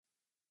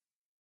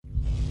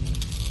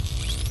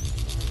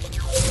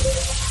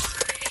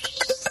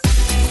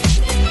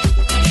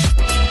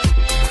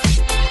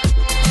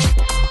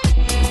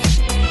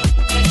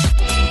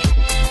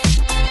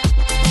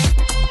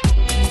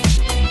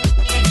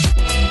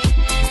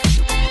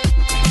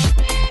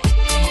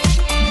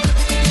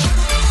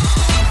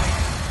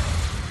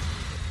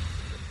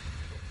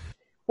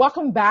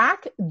Welcome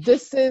back.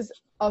 This is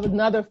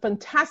another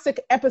fantastic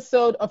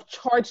episode of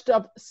Charged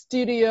Up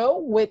Studio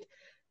with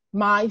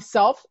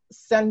myself,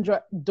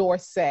 Sandra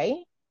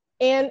Dorsey,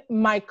 and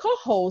my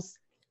co-host,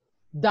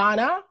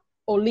 Donna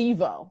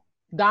Olivo.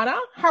 Donna,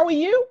 how are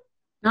you?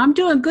 I'm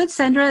doing good,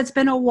 Sandra. It's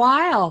been a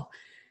while.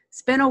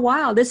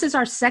 This is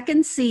our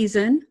second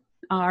season.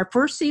 Our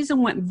first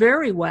season went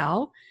very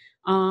well.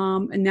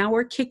 And now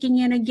we're kicking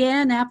in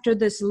again after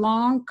this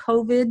long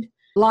COVID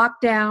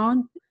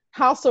lockdown.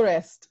 House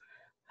arrest.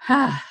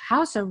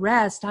 House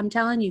arrest, I'm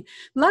telling you.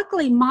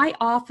 Luckily, my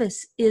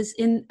office is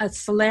in a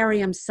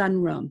solarium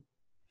sunroom.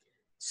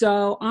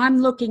 So I'm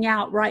looking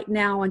out right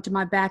now into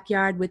my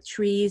backyard with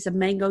trees, a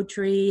mango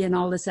tree, and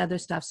all this other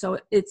stuff. So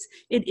it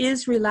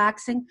is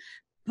relaxing,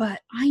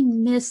 but I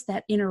miss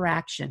that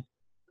interaction.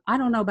 I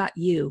don't know about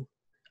you.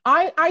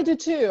 I do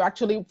too,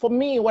 actually. For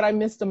me, what I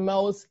miss the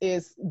most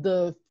is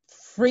the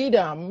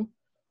freedom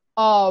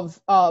of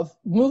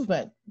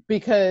movement,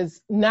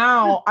 because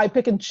now I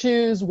pick and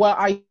choose where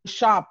I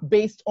shop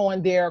based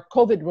on their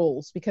COVID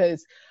rules,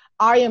 because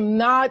I am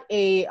not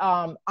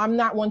I'm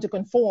not one to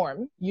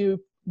conform. The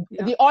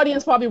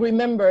audience probably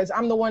remembers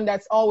I'm the one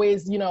that's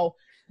always, trying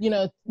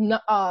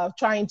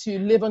to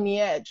live on the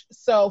edge.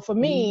 So for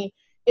me,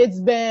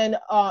 it's been,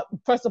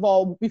 first of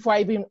all, before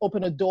I even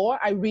open a door,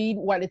 I read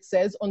what it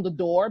says on the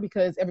door,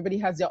 because everybody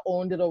has their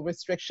own little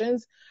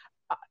restrictions.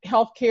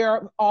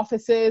 Healthcare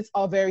offices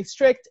are very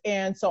strict,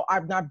 and so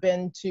I've not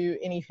been to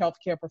any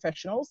healthcare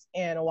professionals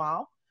in a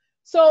while.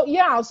 So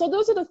so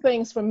those are the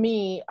things for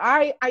me.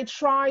 I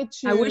try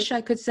to. I wish I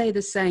could say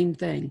the same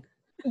thing.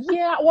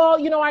 Yeah, well,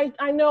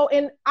 I know,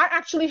 and I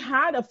actually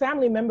had a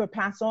family member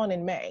pass on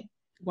in May.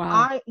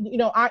 Wow.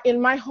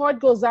 And my heart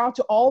goes out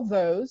to all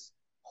those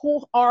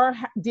who are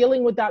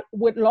dealing with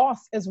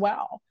loss as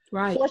well.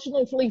 Right.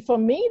 Fortunately for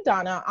me,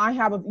 Donna, I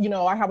have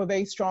a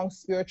very strong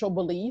spiritual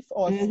belief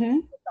or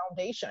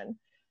foundation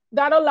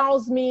that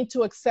allows me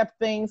to accept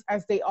things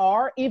as they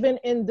are, even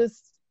in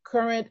this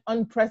current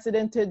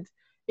unprecedented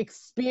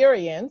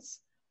experience.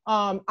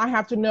 I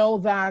have to know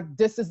that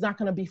this is not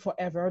going to be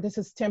forever. This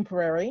is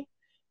temporary.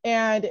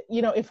 And,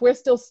 if we're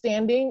still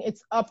standing,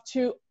 it's up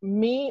to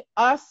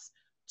us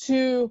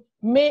to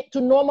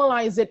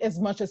normalize it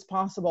as much as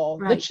possible.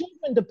 Right. The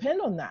children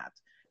depend on that,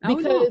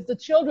 because the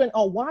children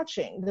are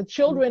watching. The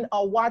children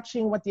are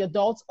watching what the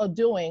adults are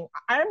doing.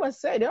 I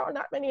must say, there are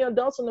not many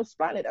adults on this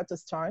planet at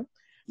this time,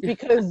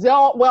 because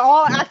we're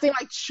all acting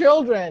like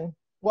children.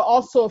 We're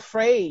also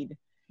afraid.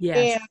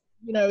 Yes.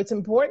 And, it's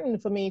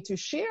important for me to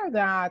share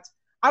that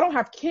I don't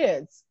have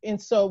kids.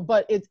 And so,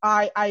 but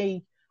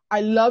I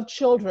love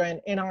children,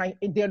 and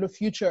they're the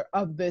future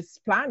of this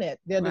planet.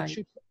 They're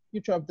the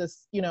future of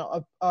this,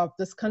 of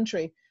this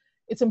country.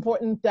 It's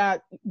important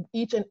that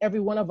each and every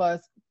one of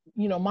us,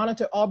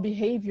 monitor our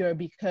behavior,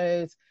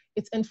 because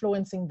it's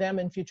influencing them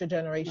in future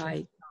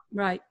generations.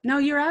 Right. No,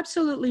 you're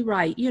absolutely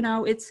right.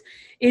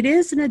 It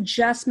is an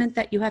adjustment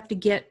that you have to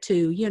get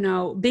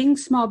to, being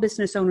small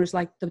business owners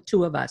like the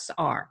two of us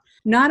are.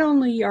 Not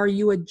only are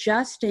you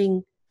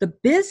adjusting the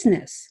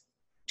business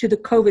to the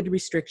COVID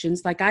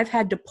restrictions, like I've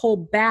had to pull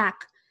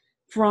back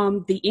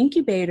from the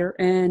incubator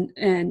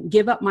and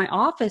give up my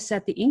office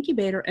at the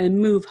incubator and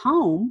move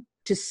home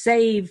to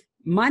save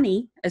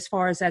money as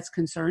far as that's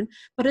concerned.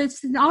 But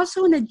it's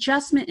also an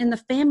adjustment in the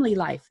family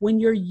life when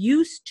you're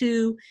used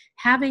to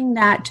having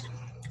that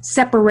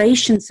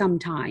separation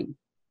sometime.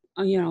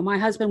 My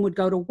husband would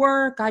go to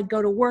work, I'd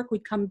go to work,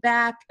 we'd come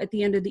back at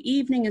the end of the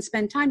evening and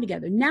spend time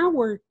together. Now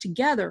we're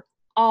together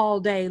all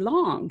day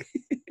long.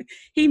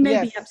 He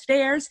may be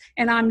upstairs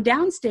and I'm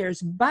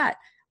downstairs, but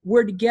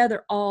we're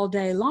together all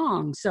day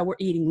long. So we're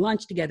eating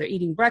lunch together,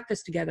 eating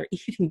breakfast together,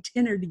 eating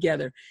dinner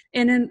together.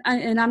 And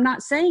I'm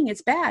not saying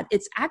it's bad.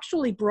 It's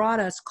actually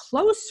brought us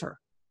closer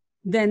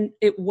than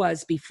it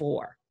was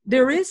before.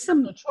 There is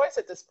some choice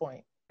at this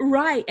point.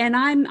 Right. And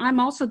I'm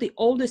also the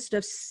oldest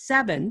of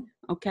 7,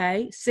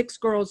 6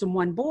 girls and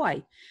 1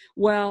 boy.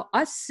 Well,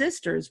 us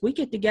sisters, we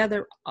get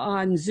together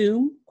on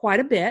Zoom quite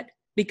a bit,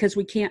 because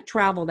we can't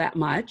travel that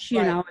much,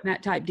 and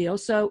that type deal.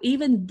 So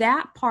even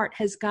that part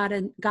has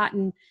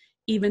gotten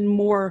even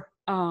more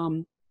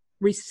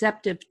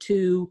receptive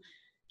to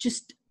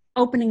just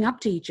opening up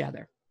to each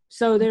other.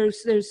 So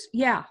there's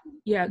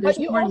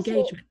more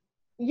engagement.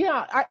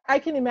 Yeah, I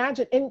can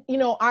imagine. And,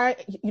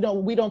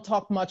 we don't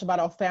talk much about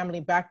our family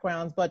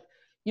backgrounds, but,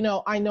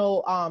 I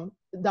know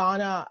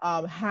Donna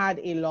had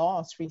a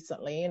loss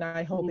recently, and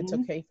I hope it's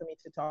okay for me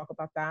to talk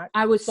about that.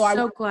 I was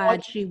so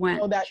glad she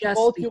went. That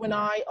both you and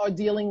I are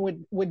dealing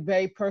with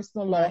very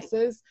personal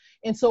losses.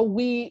 And so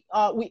we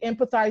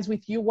empathize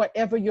with you,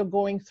 whatever you're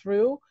going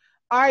through.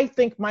 I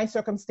think my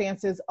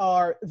circumstances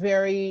are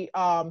very,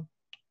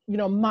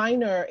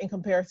 minor in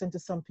comparison to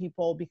some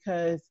people,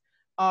 because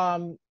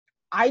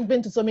I've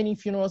been to so many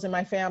funerals in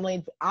my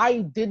family. I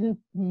didn't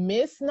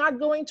miss not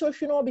going to a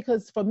funeral,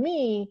 because for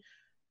me,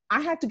 I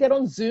had to get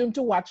on Zoom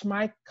to watch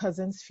my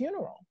cousin's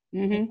funeral.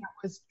 That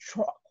was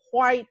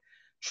quite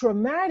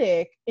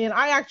traumatic. And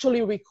I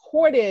actually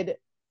recorded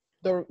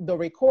the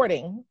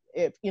recording,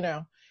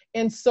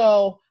 and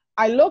so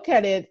I look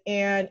at it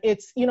and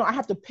it's, I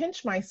have to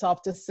pinch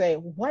myself to say,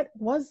 what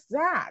was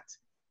that?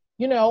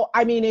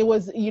 I mean, it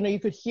was, you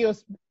could hear,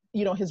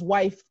 his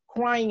wife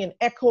crying and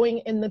echoing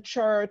in the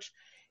church,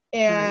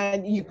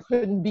 and you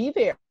couldn't be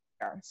there.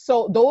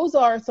 So those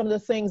are some of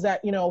the things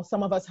that,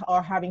 some of us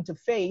are having to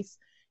face.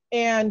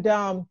 And,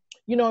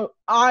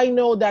 I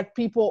know that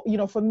people,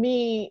 for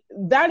me,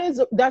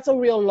 that's a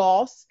real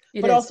loss,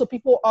 but also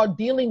people are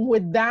dealing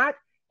with that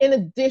in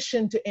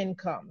addition to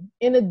income,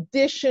 in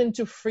addition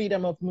to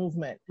freedom of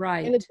movement,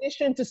 in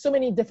addition to so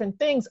many different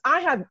things.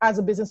 I had, as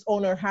a business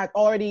owner, had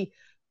already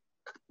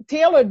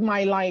tailored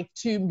my life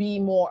to be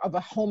more of a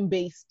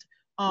home-based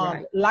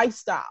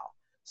lifestyle.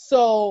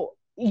 So,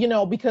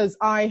 because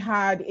I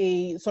had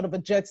a sort of a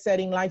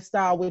jet-setting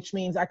lifestyle, which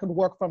means I could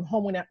work from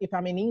home if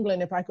I'm in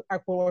England, I could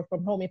work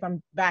from home if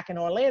I'm back in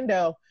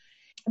Orlando.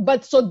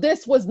 But so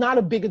this was not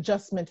a big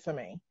adjustment for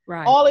me.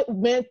 All it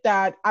meant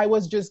that I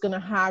was just going to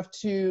have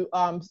to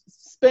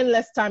spend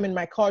less time in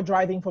my car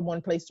driving from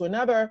one place to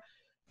another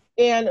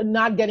and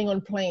not getting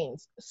on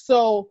planes.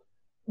 So,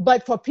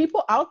 but for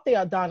people out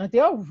there, Donna,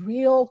 there are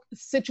real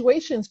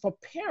situations for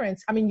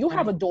parents. I mean, you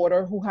have a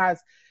daughter who has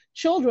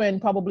children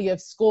probably of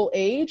school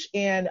age,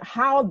 and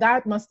how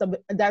that must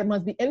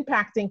be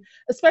impacting,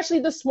 especially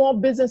the small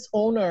business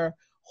owner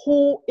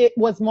who it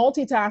was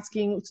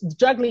multitasking,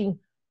 juggling.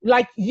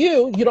 Like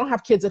you don't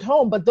have kids at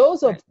home, but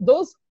those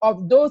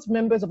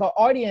members of our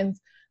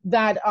audience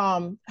that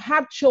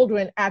have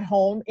children at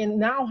home and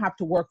now have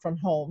to work from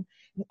home,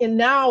 and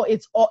now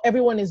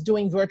everyone is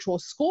doing virtual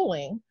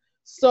schooling.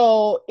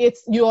 So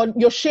it's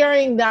you're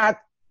sharing that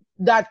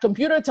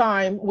computer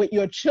time with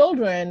your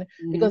children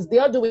because they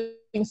are doing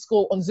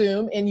school on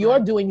Zoom and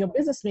you're doing your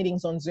business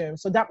meetings on Zoom.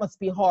 So that must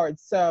be hard.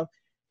 So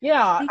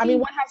yeah, I mean,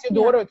 what has your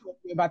daughter told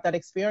you about that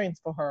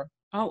experience for her?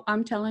 Oh,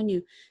 I'm telling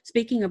you,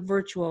 speaking of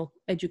virtual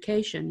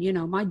education,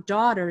 my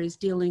daughter is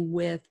dealing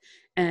with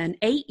an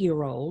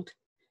 8-year-old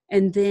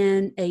and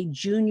then a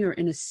junior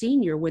and a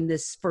senior when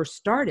this first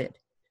started.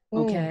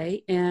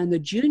 Okay. And the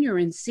junior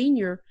and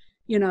senior,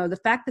 the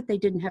fact that they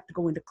didn't have to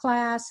go into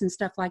class and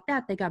stuff like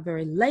that, they got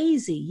very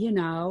lazy,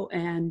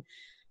 and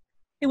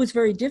it was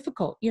very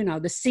difficult.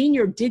 The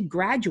senior did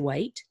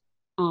graduate,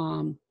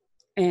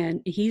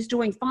 and he's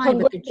doing fine.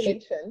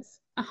 Congratulations.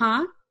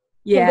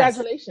 Yes.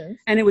 Congratulations.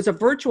 And it was a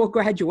virtual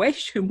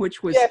graduation,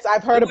 which was, yes,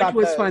 I've heard about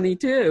which was funny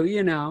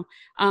too,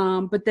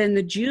 but then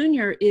the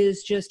junior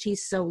is just,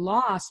 he's so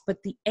lost.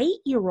 But the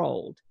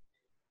 8-year-old,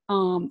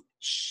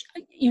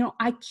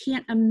 I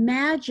can't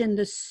imagine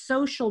the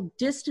social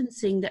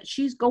distancing that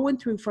she's going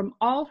through from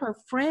all her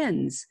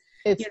friends.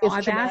 It's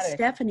I've traumatic. Asked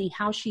Stephanie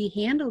how she's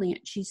handling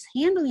it. She's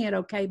handling it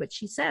okay, but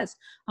she says,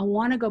 I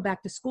want to go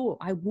back to school.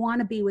 I want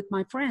to be with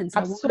my friends.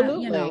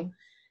 Absolutely.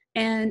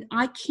 And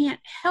I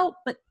can't help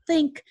but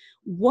think,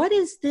 what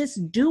is this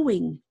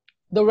doing?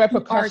 The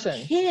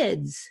repercussions. Our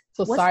kids.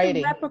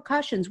 Society. What's the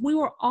repercussions? We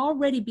were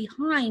already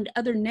behind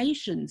other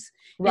nations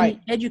in the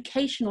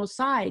educational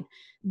side.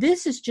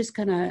 This is just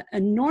going to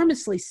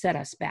enormously set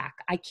us back.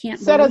 I can't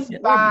set us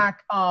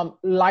back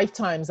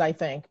lifetimes, I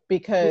think,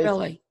 because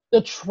really?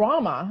 The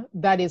trauma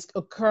that is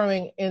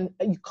occurring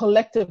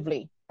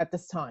collectively at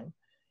this time,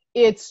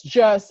 it's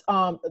just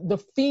the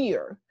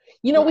fear.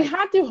 We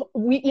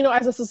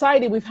as a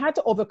society, we've had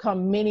to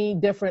overcome many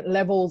different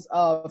levels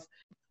of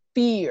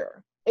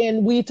fear.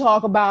 And we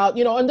talk about,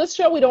 on this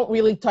show, we don't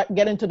really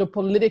get into the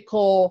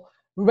political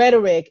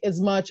rhetoric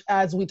as much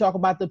as we talk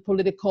about the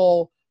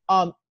political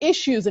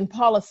issues and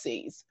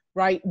policies,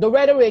 right? The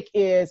rhetoric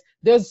is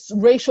there's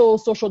racial,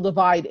 social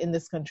divide in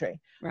this country.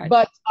 Right.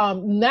 But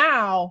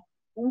now,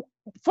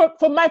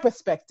 from my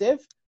perspective,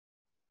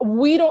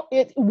 we've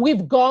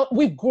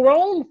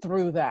grown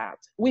through that.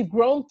 We've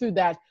grown through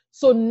that.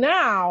 So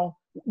now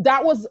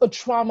that was a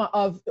trauma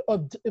of a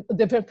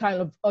different kind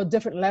of a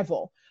different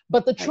level.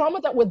 But the trauma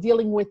that we're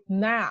dealing with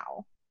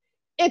now,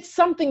 it's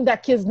something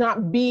that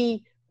cannot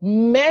be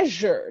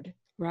measured.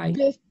 Right.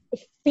 This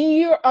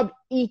fear of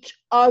each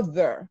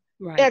other.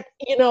 Right.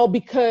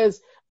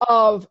 Because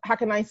of, how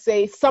can I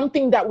say,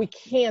 something that we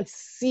can't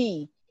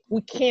see,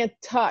 we can't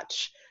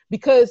touch,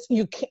 because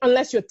you can't,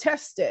 unless you're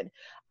tested.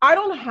 I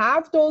don't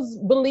have those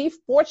beliefs.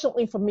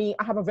 Fortunately for me,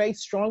 I have a very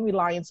strong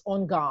reliance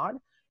on God.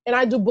 And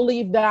I do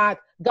believe that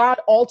God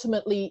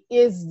ultimately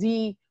is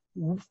the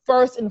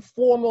first and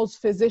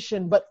foremost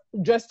physician. But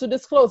just to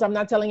disclose, I'm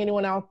not telling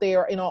anyone out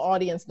there in our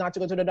audience not to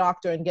go to the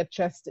doctor and get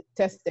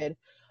tested.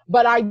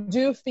 But I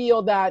do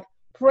feel that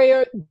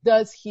prayer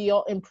does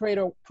heal and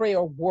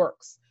prayer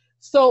works.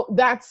 So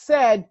that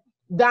said,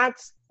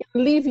 that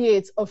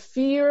alleviates a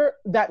fear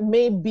that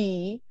may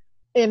be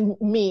in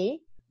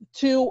me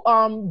to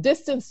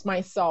distance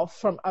myself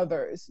from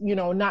others,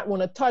 not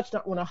want to touch,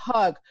 not want to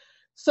hug.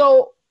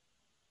 So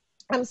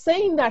I'm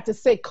saying that to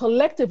say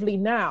collectively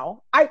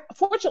now,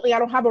 fortunately I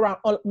don't have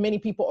many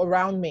people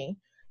around me.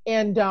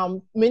 And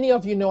many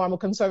of you know I'm a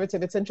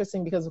conservative. It's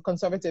interesting because the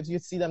conservatives, you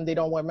see them, they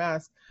don't wear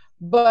masks.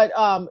 But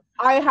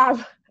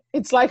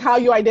it's like how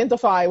you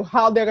identify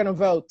how they're going to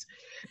vote.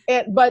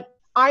 But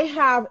I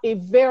have a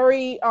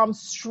very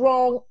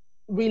strong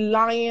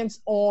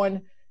reliance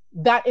on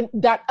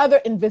that other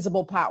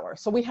invisible power.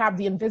 So we have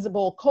the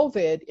invisible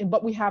COVID,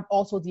 but we have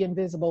also the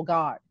invisible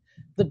God,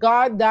 the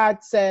God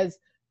that says,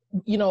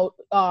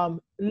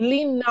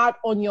 lean not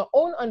on your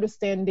own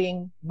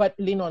understanding, but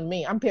lean on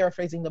me. I'm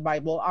paraphrasing the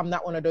Bible. I'm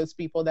not one of those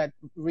people that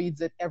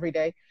reads it every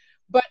day,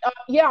 but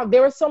yeah,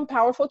 there is some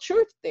powerful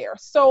truth there.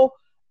 So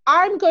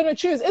I'm going to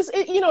choose.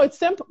 It's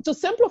simple to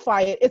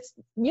simplify it. It's,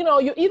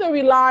 you either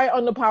rely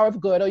on the power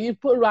of good or you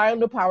rely on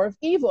the power of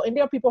evil. And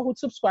there are people who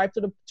subscribe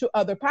to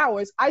other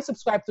powers. I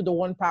subscribe to the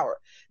one power.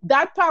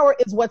 That power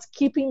is what's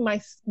keep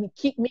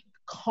me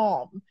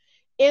calm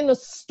in the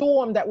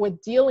storm that we're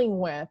dealing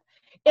with.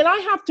 And I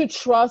have to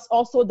trust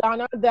also,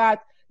 Donna,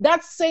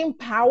 that same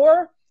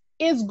power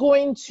is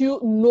going to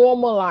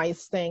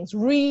normalize things,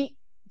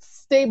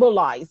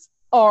 re-stabilize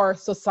our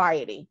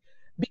society,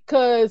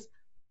 because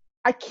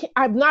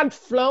I've not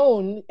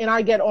flown, and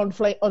I get on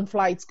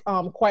flights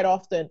quite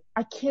often.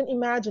 I can't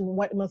imagine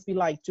what it must be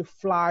like to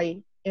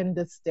fly in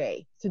this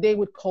day, today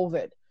with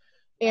COVID,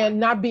 and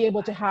not be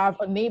able to have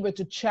a neighbor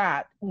to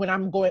chat when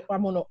I'm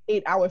on an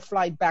 8-hour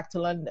flight back to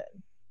London.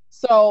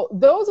 So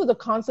those are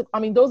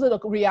those are the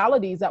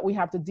realities that we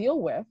have to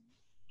deal with.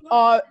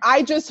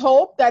 I just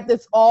hope that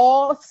this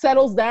all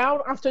settles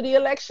down after the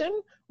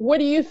election. What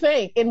do you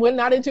think? And we're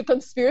not into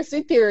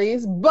conspiracy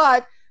theories,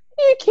 but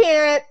you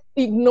can't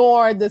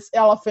ignore this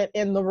elephant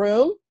in the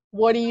room.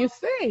 What do you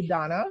say,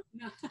 Donna?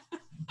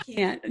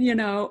 Can't,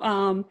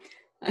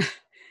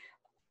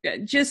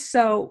 just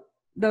so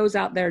those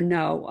out there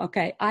know,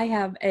 okay, I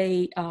have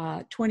a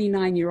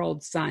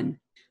 29-year-old son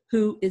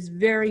who is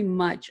very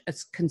much a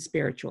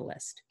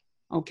conspiritualist,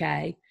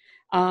 okay?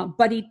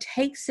 But he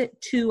takes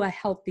it to a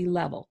healthy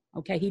level,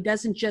 okay? He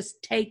doesn't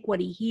just take what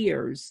he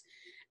hears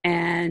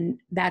and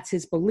that's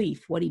his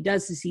belief. What he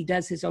does is he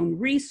does his own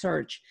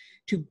research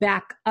to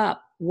back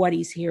up what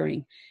he's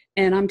hearing.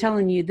 And I'm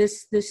telling you,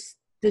 this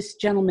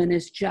gentleman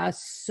is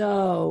just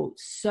so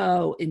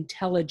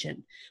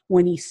intelligent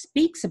when he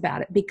speaks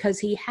about it, because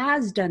he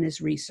has done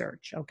his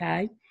research,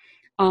 okay?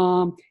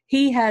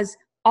 He has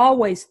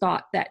always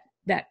thought that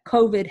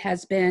COVID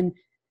has been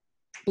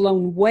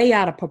blown way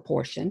out of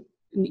proportion,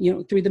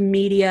 through the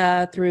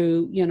media,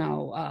 through,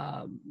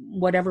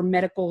 whatever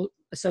medical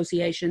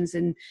associations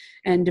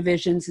and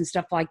divisions and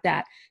stuff like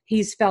that.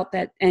 He's felt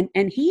that, and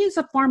he is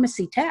a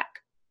pharmacy tech.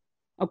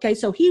 Okay.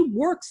 So he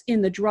works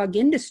in the drug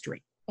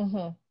industry.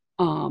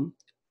 Mm-hmm.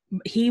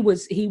 He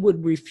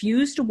would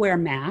refuse to wear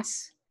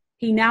masks.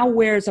 He now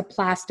wears a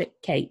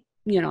plastic cape,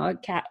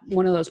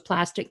 one of those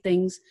plastic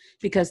things,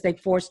 because they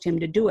forced him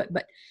to do it.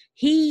 But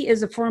he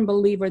is a firm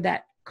believer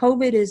that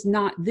COVID is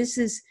not, this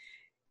is,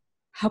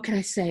 how can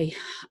I say?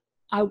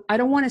 I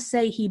don't want to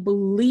say he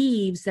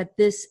believes that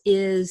this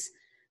is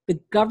the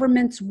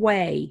government's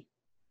way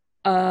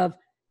of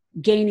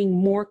gaining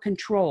more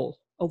control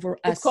over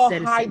us. It's called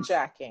citizens.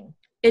 Hijacking.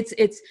 It's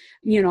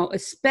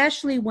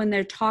especially when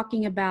they're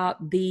talking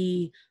about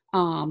the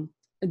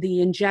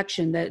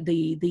injection,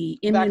 the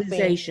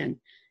immunization,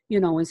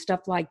 and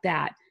stuff like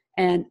that,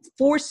 and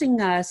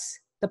forcing us,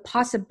 the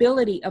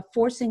possibility of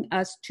forcing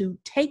us to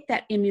take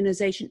that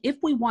immunization if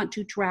we want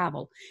to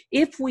travel,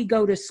 if we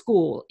go to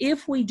school,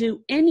 if we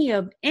do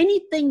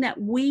anything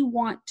that we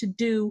want to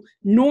do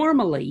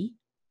normally,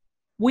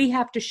 we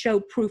have to show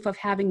proof of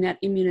having that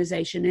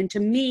immunization. And to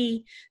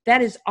me,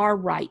 that is our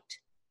right.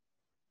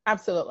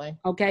 Absolutely.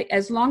 Okay.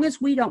 As long as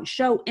we don't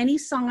show any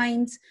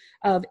signs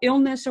of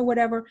illness or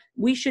whatever,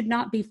 we should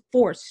not be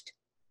forced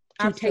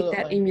to Absolutely. take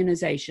that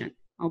immunization.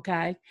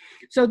 Okay.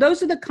 So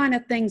those are the kind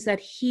of things that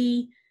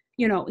he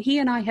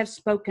and I have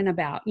spoken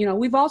about.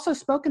 We've also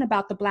spoken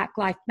about the Black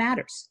Lives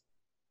Matters,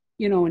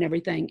 and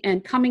everything.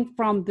 And coming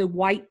from the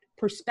white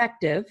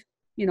perspective,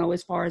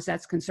 as far as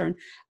that's concerned,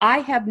 I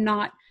have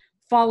not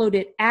followed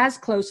it as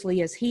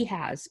closely as he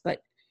has.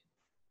 But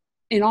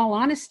in all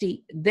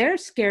honesty, they're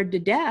scared to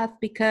death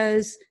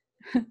because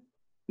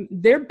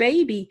their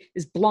baby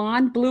is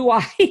blonde,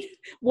 blue-eyed,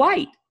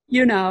 white,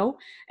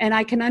 and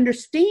I can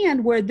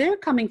understand where they're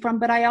coming from,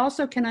 but I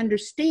also can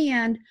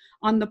understand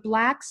on the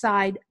Black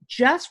side,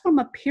 just from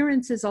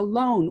appearances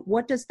alone,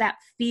 what does that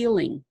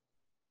feeling,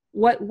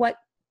 what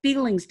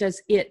feelings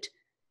does it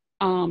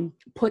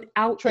put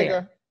out trigger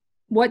there?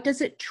 What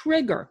does it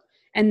trigger?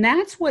 And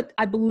that's what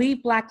I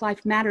believe Black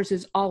Lives Matters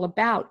is all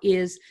about,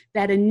 is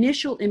that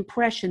initial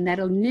impression, that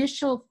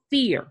initial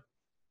fear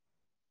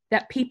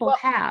that people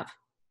have.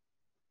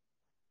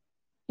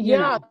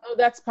 Yeah,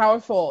 that's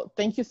powerful.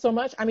 Thank you so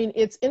much. I mean,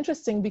 it's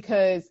interesting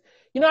because,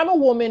 I'm a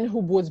woman who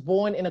was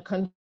born in a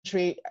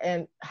country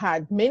and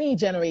had many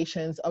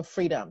generations of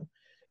freedom.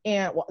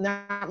 And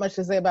not much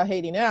to say about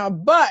Haiti now,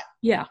 but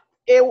yeah,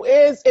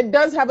 it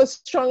does have a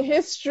strong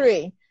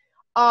history.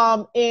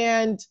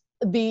 And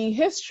the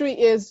history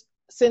is,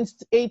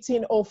 since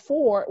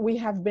 1804, we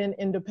have been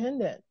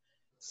independent.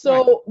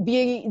 So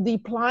right. The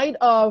plight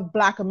of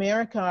Black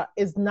America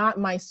is not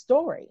my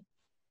story.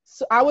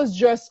 So I was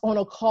just on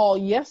a call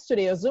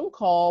yesterday, a Zoom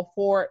call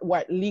for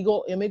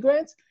legal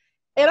immigrants.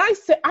 And I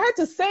had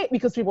to say it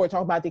because people were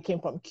talking about they came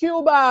from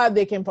Cuba,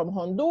 they came from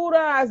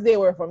Honduras, they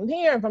were from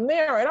here and from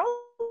there. And I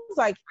was was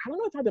like, I don't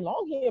know if I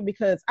belong here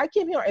because I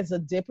came here as a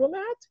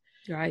diplomat.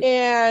 Right.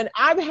 And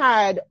I've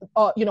had,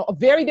 a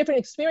very different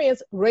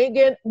experience.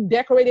 Reagan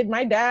decorated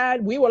my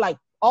dad. We were like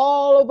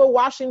all over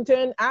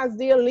Washington as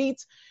the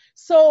elite.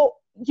 So,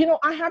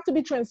 I have to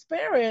be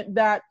transparent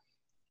that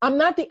I'm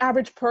not the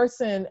average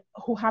person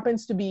who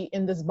happens to be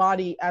in this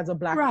body as a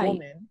Black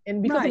woman.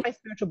 And because of my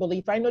spiritual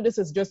belief, I know this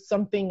is just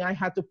something I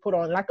had to put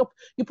on. Like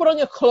you put on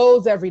your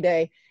clothes every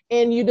day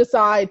and you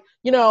decide,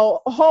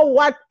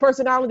 what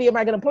personality am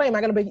I going to play? Am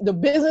I going to be the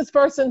business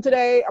person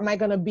today? Am I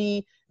going to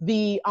be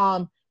the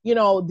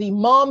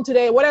mom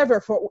today,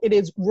 whatever for it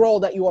is role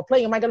that you are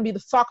playing. Am I going to be the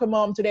soccer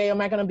mom today?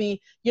 Am I going to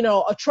be,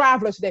 a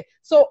traveler today?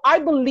 So I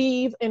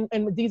believe, and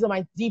these are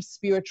my deep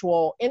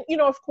spiritual, and,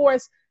 of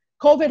course,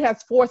 COVID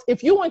has forced,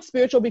 if you weren't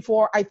spiritual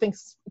before, I think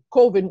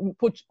COVID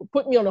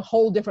put me on a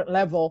whole different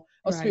level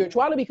of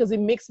spirituality because it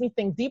makes me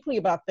think deeply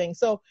about things.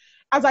 So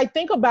as I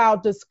think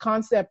about this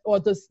concept or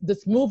this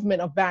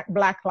movement of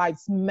Black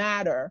Lives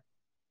Matter,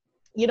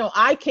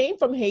 I came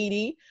from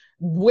Haiti,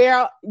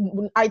 where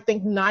I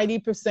think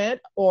 90%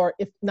 or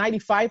if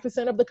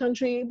 95% of the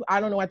country, I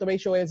don't know what the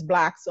ratio is,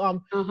 Blacks,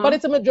 but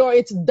it's a majority,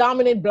 it's a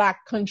dominant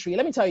Black country.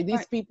 Let me tell you,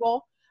 these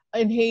people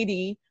in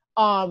Haiti,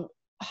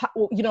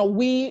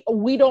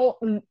 we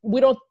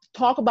don't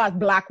talk about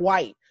Black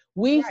white.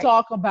 We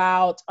talk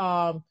about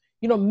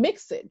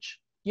mixage.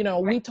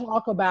 We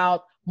talk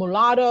about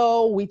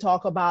mulatto. We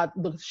talk about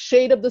the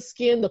shade of the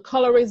skin, the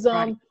colorism.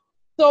 Right.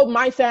 So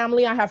my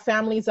family, I have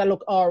families that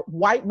are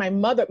white.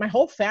 My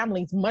whole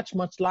family is much,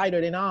 much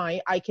lighter than I.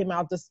 I came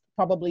out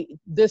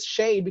this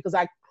shade because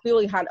I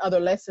clearly had other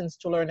lessons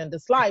to learn in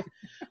this life.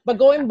 But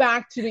going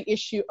back to the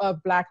issue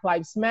of Black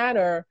Lives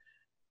Matter,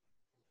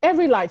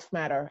 every life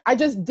matter. I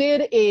just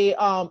did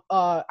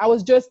I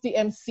was just the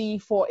MC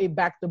for a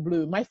Back the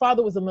Blue. My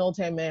father was a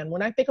military man.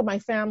 When I think of my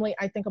family,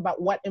 I think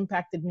about what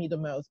impacted me the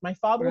most. My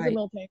father was a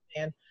military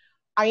man.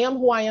 I am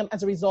who I am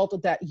as a result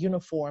of that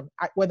uniform,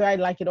 whether I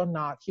like it or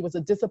not. He was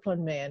a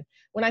disciplined man.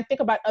 When I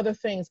think about other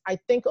things, I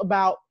think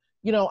about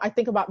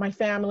my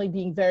family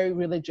being very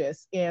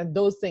religious, and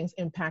those things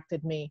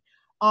impacted me.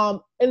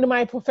 In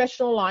my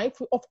professional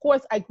life, of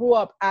course, I grew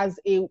up as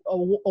a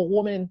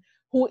woman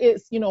who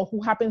is,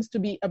 who happens to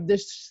be of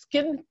this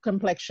skin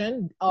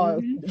complexion,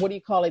 what do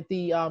you call it?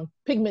 The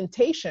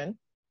pigmentation.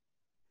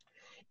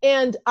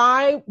 And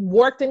I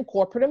worked in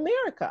corporate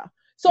America.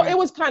 So it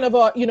was kind of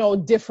a,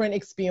 different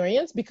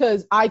experience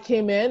because I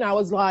came in, I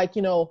was like,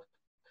 the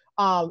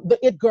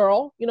it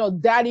girl,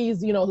 daddy's,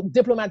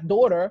 diplomat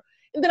daughter.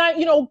 And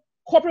then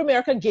corporate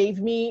America gave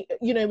me,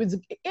 it was,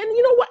 and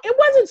you know what, it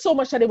wasn't so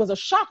much that it was a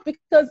shock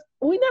because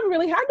we never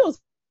really had those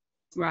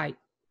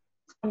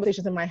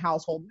conversations in my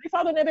household. My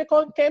father never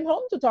came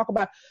home to talk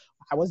about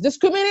I was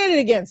discriminated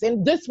against,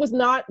 and this was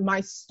not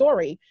my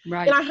story.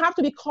 Right. And I have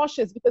to be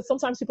cautious because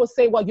sometimes people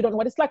say, well, you don't know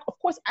what it's like. Of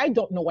course, I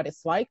don't know what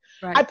it's like.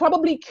 Right. I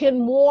probably can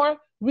more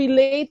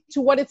relate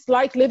to what it's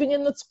like living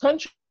in this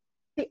country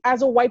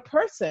as a white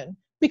person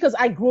because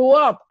I grew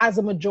up as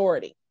a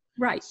majority.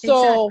 Right.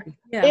 So,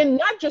 and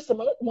not just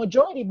a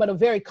majority, but a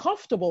very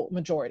comfortable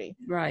majority.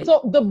 Right.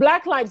 So the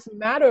Black Lives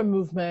Matter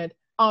movement,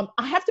 I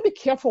have to be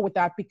careful with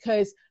that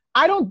because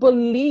I don't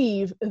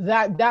believe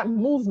that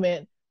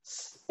movement,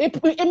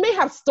 it may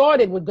have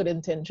started with good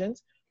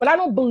intentions, but I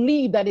don't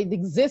believe that it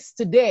exists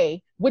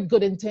today with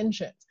good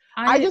intentions.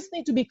 I just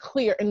need to be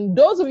clear. And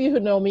those of you who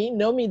know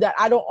me that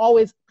I don't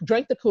always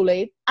drink the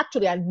Kool-Aid.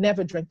 Actually, I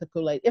never drink the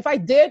Kool-Aid. If I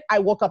did, I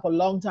woke up a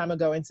long time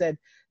ago and said,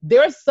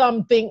 there's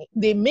something,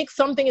 they mix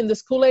something in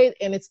this Kool-Aid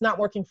and it's not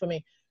working for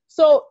me.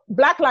 So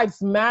Black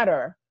Lives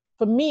Matter,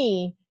 for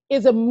me,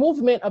 is a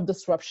movement of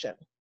disruption.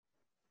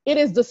 It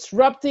is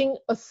disrupting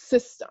a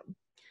system.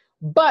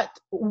 But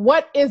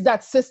what is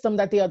that system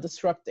that they are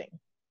disrupting,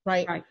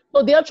 right?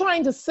 So they're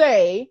trying to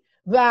say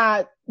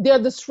that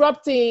they're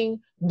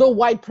disrupting the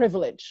white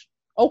privilege.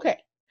 Okay,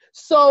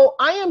 so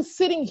I am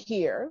sitting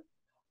here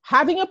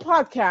having a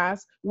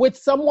podcast with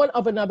someone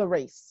of another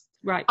race.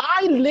 Right.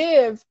 I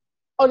live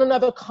on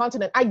another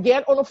continent. I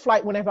get on a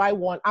flight whenever I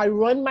want. I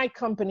run my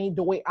company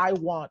the way I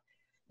want.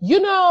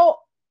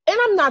 And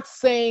I'm not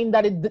saying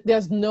that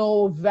there's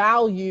no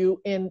value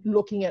in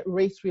looking at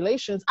race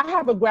relations. I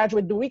have a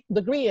graduate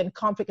degree in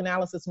conflict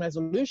analysis and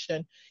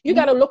resolution. You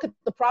got to look at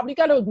the problem. You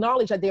got to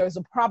acknowledge that there is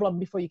a problem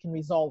before you can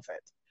resolve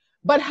it.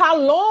 But how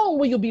long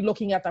will you be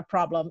looking at the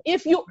problem?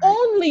 If you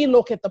only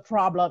look at the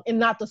problem and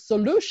not the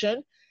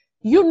solution,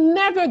 you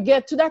never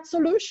get to that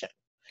solution.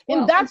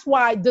 And that's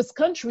why this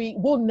country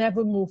will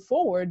never move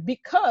forward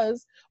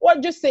because, or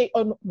just say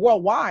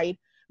worldwide,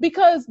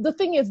 because the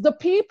thing is, the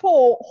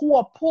people who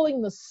are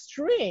pulling the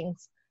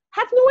strings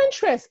have no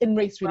interest in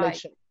race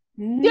relations.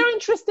 Mm-hmm. They're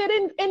interested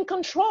in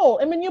control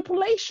and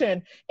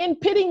manipulation, in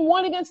pitting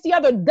one against the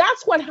other.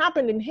 That's what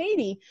happened in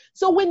Haiti.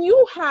 So when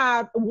you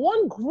have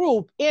one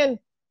group, and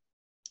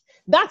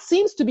that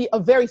seems to be a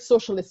very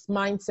socialist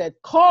mindset,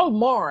 Karl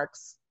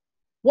Marx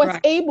was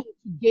able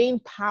to gain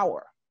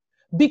power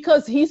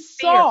because he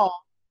saw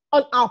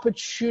an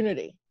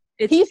opportunity.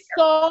 He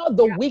saw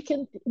the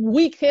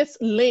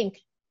weakest link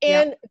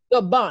in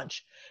the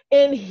bunch.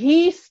 And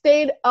he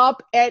stayed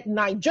up at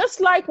night, just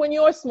like when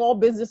you're small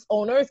business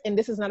owners, and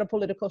this is not a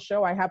political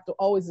show, I have to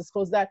always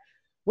disclose that.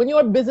 When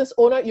you're a business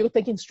owner, you're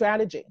thinking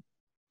strategy.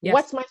 Yes.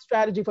 What's my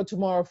strategy for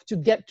tomorrow to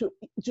get to,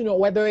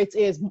 whether it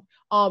is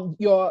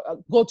your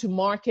go-to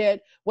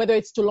market, whether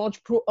it's to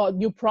launch a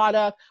new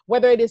product,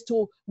 whether it is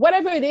to,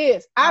 whatever it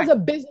is, as a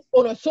business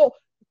owner. So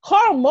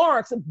Karl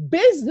Marx's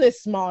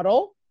business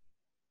model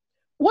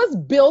was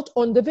built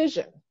on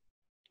division.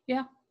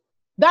 Yeah.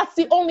 That's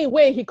the only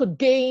way he could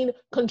gain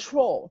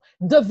control,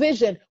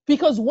 division.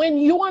 Because when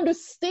you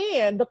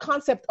understand the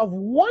concept of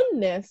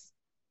oneness,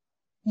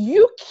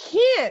 you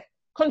can't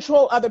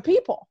control other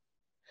people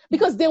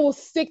because they will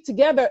stick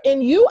together.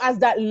 And you, as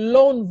that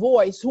lone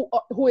voice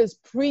who is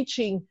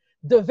preaching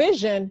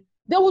division,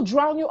 they will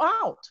drown you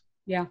out.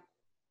 Yeah.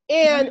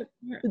 And,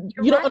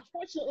 you're right.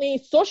 Unfortunately,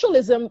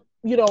 socialism,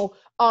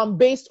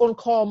 based on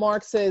Karl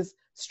Marx's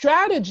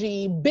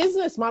strategy,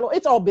 business model,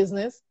 it's all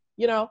business,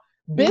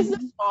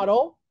 business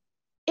model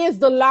is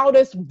the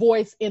loudest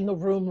voice in the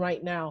room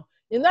right now.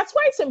 And that's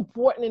why it's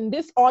important in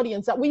this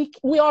audience that we've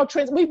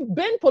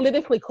been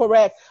politically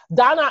correct.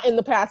 Donna in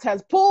the past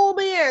has pulled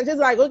me in. She's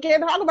like, we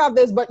can't talk about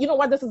this, but you know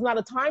what? This is not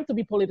a time to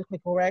be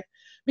politically correct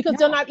because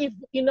there are not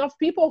enough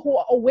people who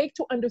are awake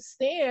to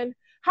understand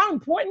how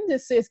important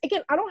this is.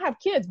 Again, I don't have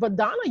kids, but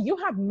Donna, you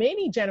have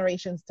many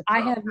generations to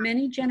come. I have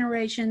many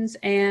generations.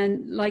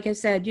 And like I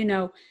said,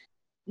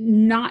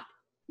 not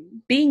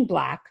being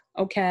Black,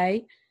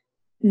 okay,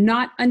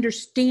 not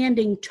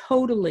understanding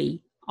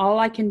totally. All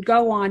I can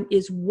go on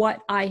is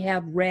what I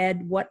have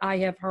read, what I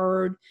have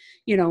heard,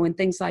 and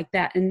things like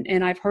that.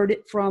 And I've heard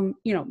it from,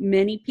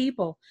 many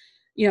people.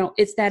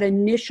 It's that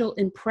initial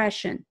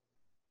impression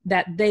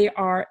that they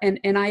are,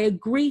 and I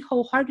agree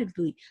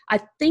wholeheartedly. I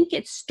think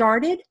it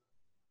started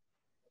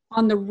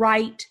on the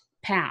right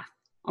path,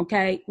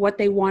 okay, what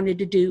they wanted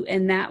to do.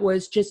 And that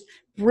was just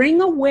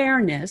bring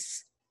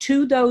awareness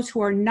to those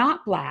who are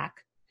not Black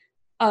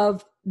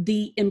of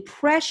the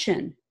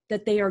impression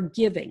that they are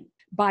giving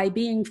by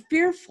being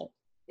fearful.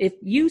 If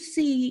you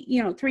see,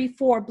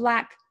 3-4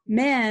 Black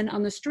men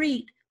on the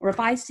street, or if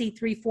I see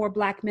 3-4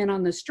 Black men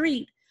on the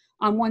street,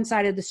 on one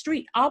side of the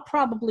street, I'll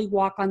probably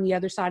walk on the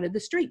other side of the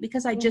street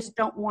because I just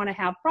don't want to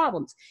have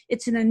problems.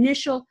 It's an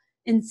initial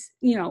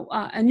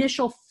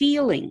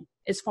feeling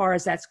as far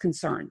as that's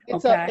concerned.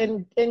 It's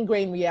an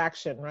ingrained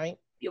reaction, right?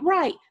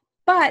 Right.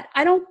 But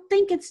I don't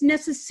think it's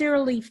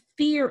necessarily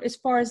fear as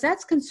far as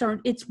that's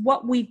concerned. It's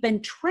what we've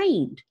been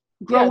trained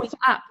growing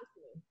up.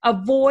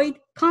 Avoid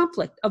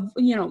conflict,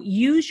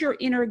 use your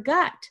inner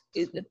gut.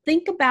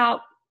 Think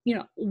about,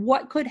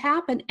 what could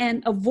happen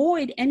and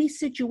avoid any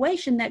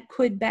situation that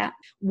could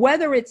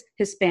whether it's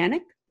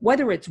Hispanic,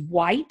 whether it's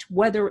white,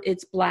 whether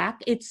it's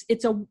Black, it's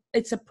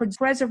a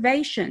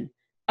preservation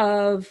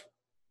of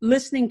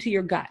listening to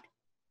your gut.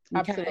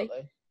 Okay?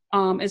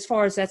 Absolutely. As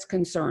far as that's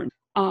concerned.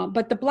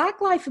 But the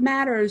Black Lives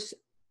Matters,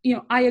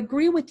 I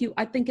agree with you.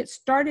 I think it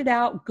started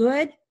out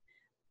good.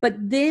 But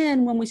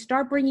then when we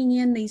start bringing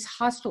in these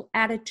hostile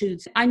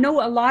attitudes, I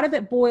know a lot of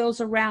it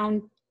boils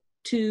around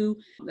to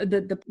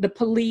the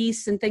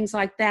police and things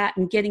like that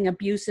and getting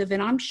abusive.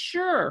 And I'm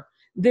sure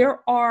there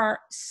are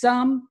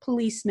some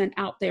policemen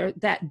out there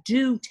that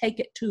do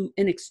take it to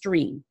an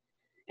extreme.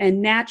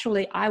 And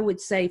naturally, I would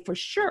say for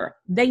sure,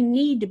 they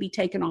need to be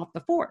taken off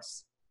the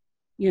force,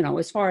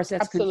 as far as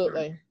that's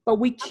concerned. But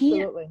we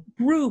can't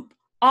group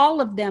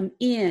all of them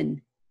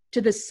in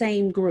to the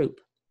same group.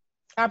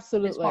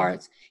 Absolutely. As far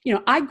as,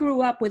 I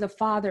grew up with a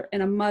father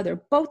and a mother.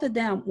 Both of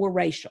them were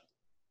racial.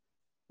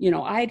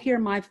 I'd hear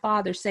my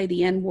father say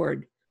the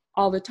N-word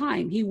all the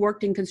time. He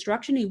worked in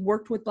construction. He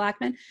worked with Black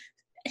men.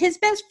 His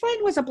best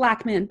friend was a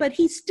Black man, but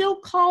he still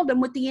called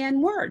him with the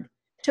N-word.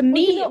 To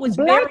me, it was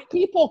Black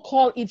people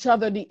call each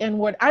other the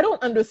N-word. I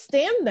don't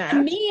understand that.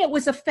 To me, it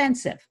was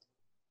offensive.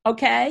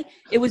 Okay.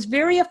 It was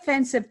very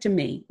offensive to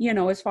me,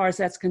 as far as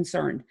that's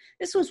concerned.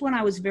 This was when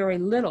I was very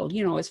little,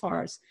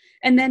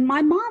 and then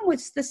my mom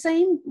was the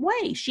same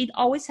way. She'd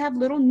always have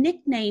little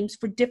nicknames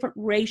for different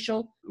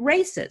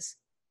races.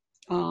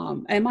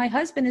 And my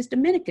husband is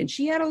Dominican.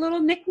 She had a little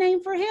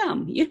nickname for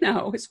him,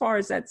 as far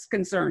as that's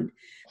concerned.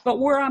 But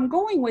where I'm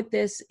going with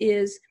this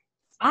is,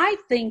 I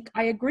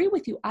agree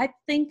with you. I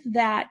think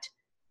that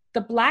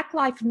the Black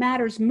Lives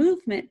Matters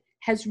movement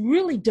has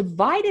really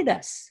divided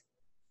us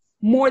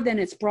more than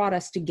it's brought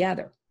us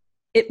together.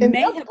 Can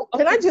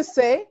I just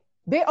say,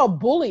 they are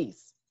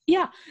bullies.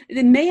 Yeah,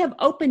 it may have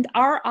opened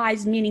our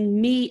eyes,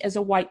 meaning me as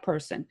a white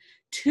person,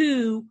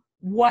 to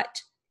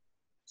what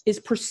is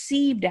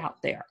perceived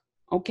out there,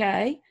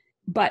 okay?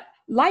 But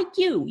like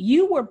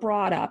you were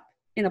brought up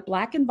in a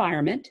Black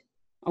environment,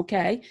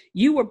 okay?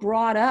 You were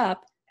brought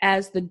up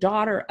as the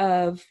daughter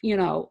of,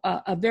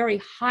 a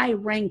very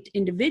high-ranked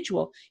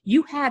individual.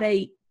 You had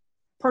a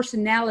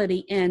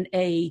personality and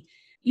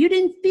you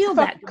didn't feel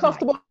that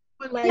comfortable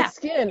on my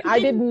skin. I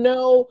didn't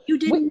know. You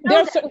didn't know there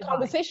are certain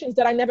conversations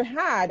that I never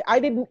had. I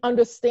didn't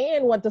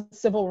understand what the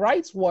civil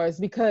rights was,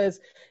 because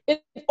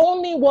it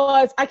only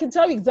was, I can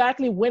tell you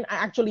exactly when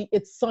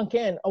it sunk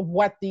in of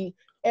what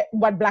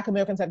Black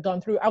Americans had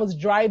gone through. I was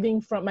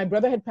driving my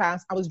brother had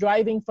passed. I was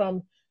driving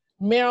from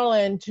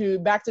Maryland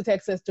back to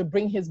Texas to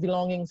bring his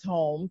belongings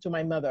home to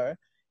my mother.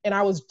 And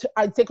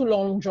I'd take a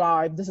long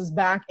drive. This is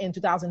back in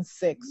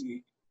 2006.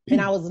 And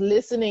I was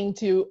listening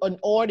to an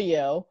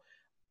audio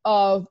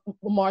of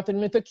Martin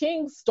Luther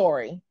King's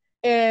story.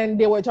 And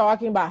they were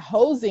talking about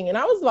housing. And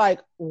I was like,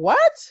 what?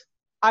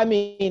 I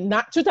mean,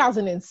 not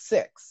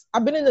 2006.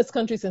 I've been in this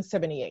country since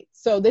 78.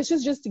 So this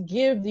is just to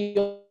give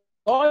the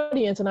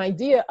audience an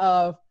idea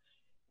of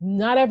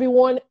not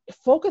everyone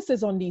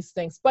focuses on these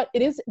things, but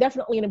it is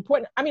definitely an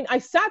important. I mean, I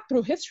sat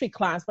through history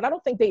class, but I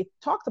don't think they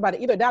talked about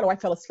it, either that or I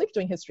fell asleep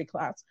during history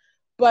class.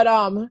 But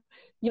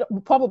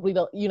probably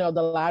the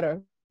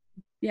latter.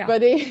 Yeah.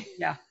 But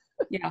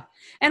yeah.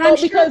 And I'm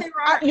because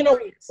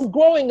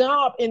growing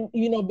up and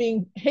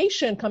being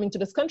Haitian, coming to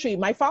this country,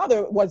 my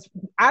father was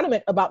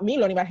adamant about me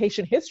learning about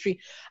Haitian history.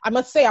 I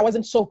must say I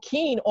wasn't so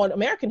keen on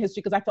American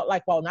history because I felt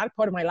like, well, not a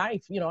part of my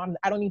life.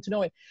 I don't need to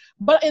know it.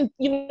 But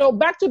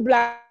back to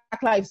Black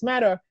Lives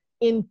Matter.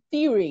 In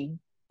theory,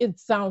 it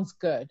sounds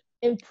good.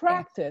 In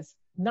practice,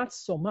 not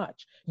so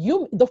much.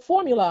 The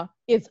formula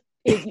is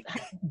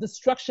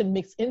destruction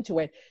mixed into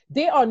it.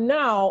 They are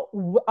now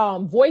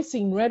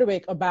voicing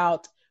rhetoric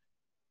about,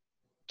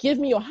 give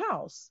me your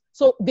house.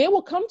 So they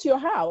will come to your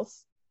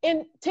house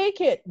and take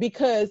it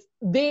because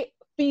they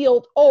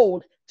feel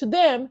owed. To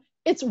them,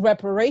 it's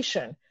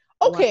reparation.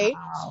 Okay,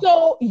 wow.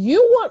 So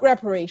you want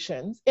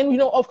reparations.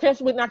 And, of course,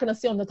 we're not going to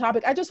stay on the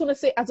topic. I just want to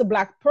say, as a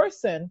Black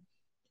person,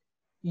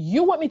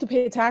 you want me to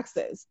pay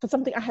taxes for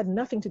something I had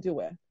nothing to do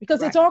with,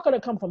 because It's all going to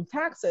come from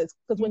taxes.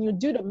 Because when you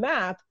do the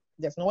math,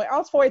 there's nowhere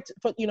else for it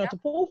to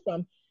pull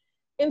from.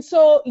 And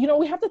so,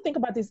 we have to think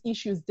about these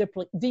issues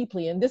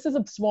deeply. And this is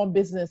a small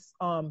business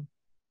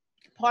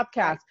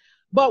podcast,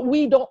 but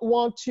we don't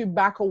want to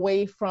back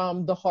away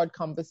from the hard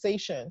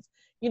conversations.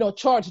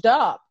 Charged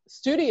Up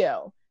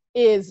Studio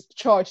is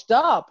charged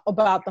up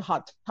about the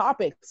hot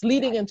topics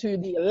leading into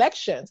the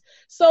elections.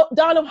 So,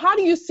 Donna, how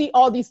do you see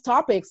all these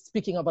topics,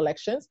 speaking of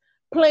elections,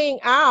 playing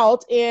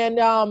out in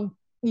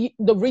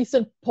the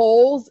recent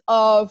polls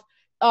of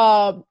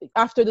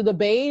after the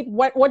debate?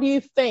 What do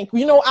you think?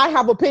 I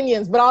have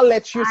opinions, but I'll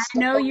let you. I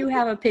know you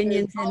have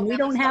opinions, and we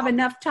don't have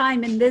enough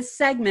time in this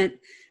segment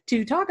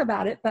to talk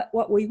about it. But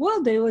what we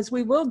will do is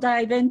we will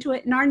dive into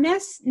it in our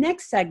next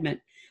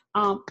segment.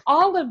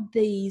 All of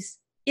these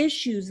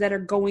issues that are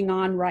going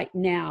on right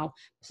now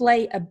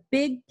play a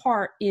big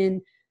part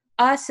in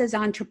us as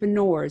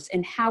entrepreneurs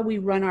and how we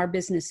run our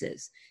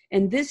businesses.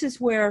 And this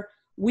is where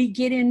we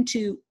get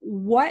into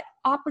what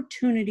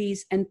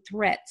opportunities and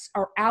threats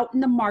are out in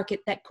the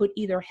market that could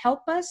either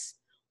help us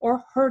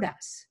or hurt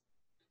us.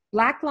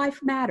 Black Lives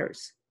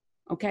Matters.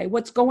 Okay,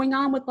 what's going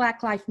on with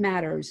Black Lives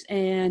Matters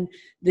and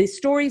the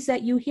stories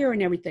that you hear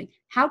and everything.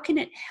 How can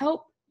it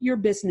help your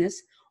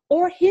business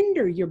or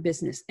hinder your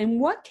business? And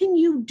what can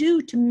you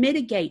do to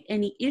mitigate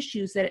any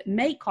issues that it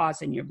may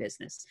cause in your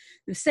business?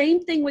 The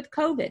same thing with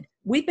COVID.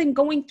 We've been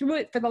going through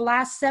it for the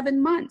last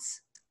 7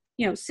 months,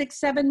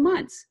 6-7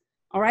 months.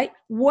 All right.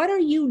 What are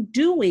you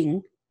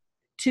doing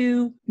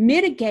to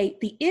mitigate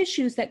the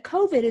issues that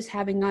COVID is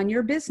having on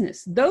your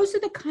business? Those are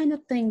the kind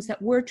of things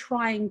that we're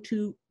trying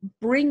to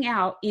bring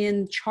out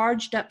in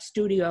Charged Up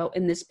Studio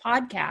in this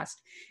podcast,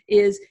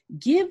 is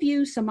give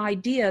you some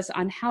ideas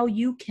on how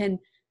you can,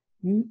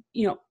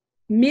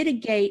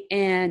 mitigate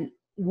and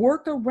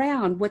work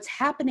around what's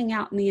happening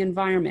out in the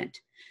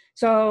environment.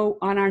 So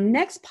on our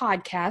next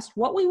podcast,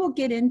 what we will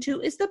get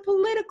into is the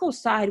political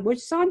side, which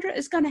Sandra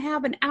is going to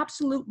have an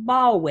absolute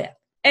ball with.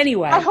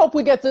 Anyway, I hope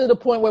we get to the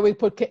point where we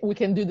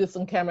can do this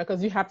on camera,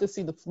 because you have to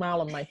see the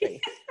smile on my face.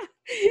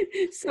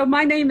 So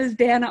my name is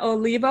Dana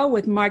Olivo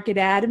with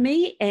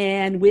Marketatomy,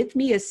 and with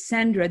me is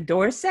Sandra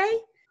Dorsey.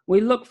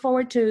 We look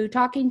forward to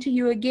talking to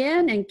you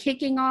again and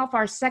kicking off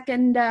our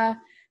second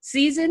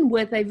season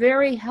with a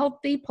very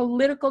healthy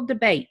political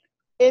debate.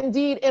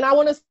 Indeed, and I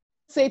want to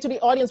say to the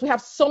audience, we have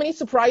so many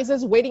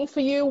surprises waiting for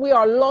you. We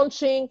are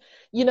launching,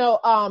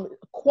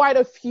 quite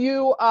a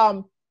few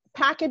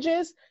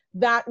packages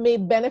that may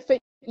benefit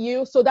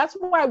you. So that's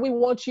why we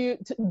want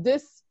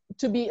this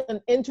to be an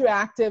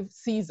interactive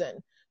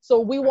season. So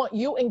we want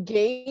you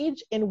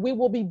engaged, and we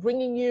will be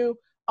bringing you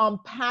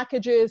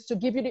packages to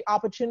give you the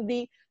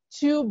opportunity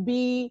to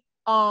be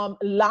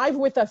live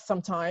with us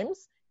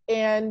sometimes,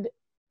 and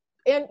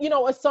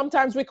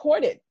sometimes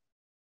recorded.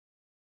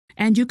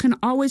 And you can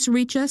always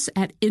reach us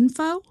at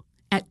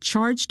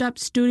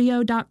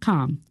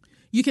info@chargedupstudio.com.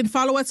 You can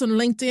follow us on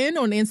LinkedIn,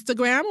 on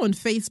Instagram, on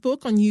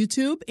Facebook, on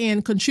YouTube,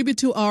 and contribute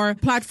to our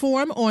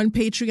platform on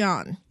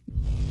Patreon.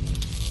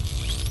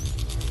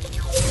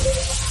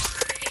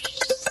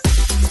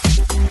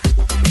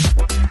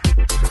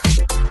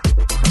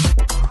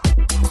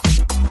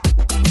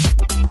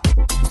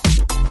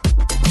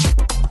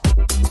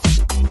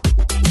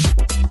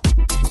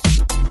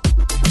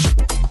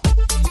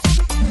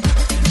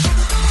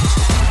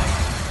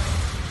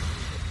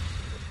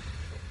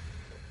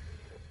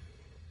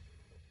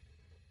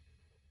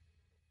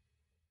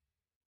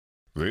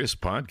 This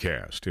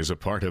podcast is a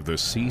part of the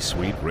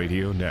C-Suite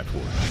Radio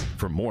Network.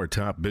 For more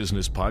top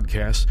business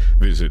podcasts,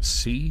 visit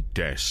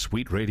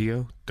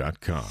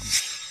c-suiteradio.com.